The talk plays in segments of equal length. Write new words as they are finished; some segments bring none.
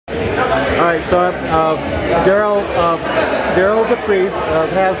All right, so Derryl Depriest of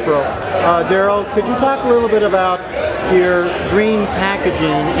Hasbro. Derryl, could you talk a little bit about your green packaging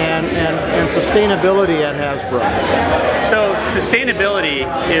and sustainability at Hasbro? So sustainability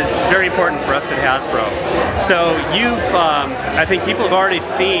is very important for us at Hasbro. So I think people have already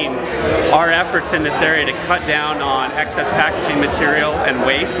seen our efforts in this area to cut down on excess packaging material and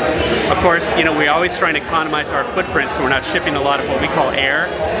waste. Of course, we're always trying to economize our footprint, so we're not shipping a lot of what we call air,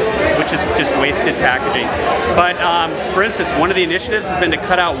 which is just wasted packaging. But for instance, one of the initiatives has been to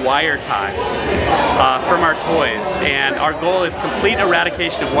cut out wire ties from our toys, and our goal is complete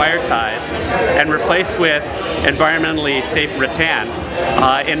eradication of wire ties and replaced with environmentally safe rattan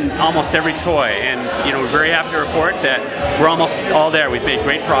in almost every toy. And we're very happy to report that we're almost all there. We've made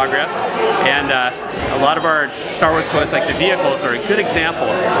great progress, and a lot of our Star Wars toys, like the vehicles, are a good example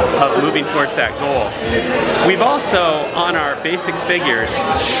of moving towards that goal. We've also, on our basic figures,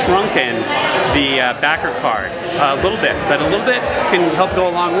 shrunken the backer card a little bit, but a little bit can help go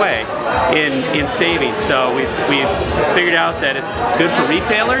a long way in saving. So we've figured out that it's good for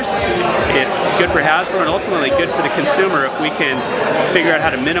retailers, it's good for Hasbro, and ultimately good for the consumer if we can figure out how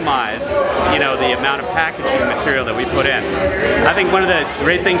to minimize the amount of packaging material that we put in. I think one of the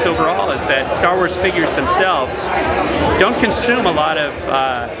great things overall is that Star Wars figures themselves don't consume a lot of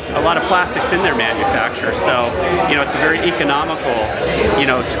plastics in their manufacture. So it's a very economical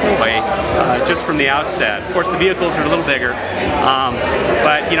toy just from the outset. Of course, the vehicles are a little bigger,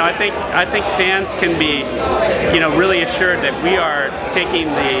 but I think fans can be really assured that we are taking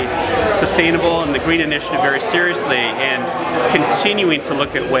the sustainable and the green initiative very seriously and continuing to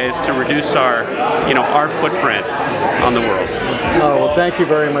look at ways to reduce our footprint on the world. Oh, well, thank you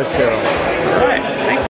very much, Derryl. All right. Thanks.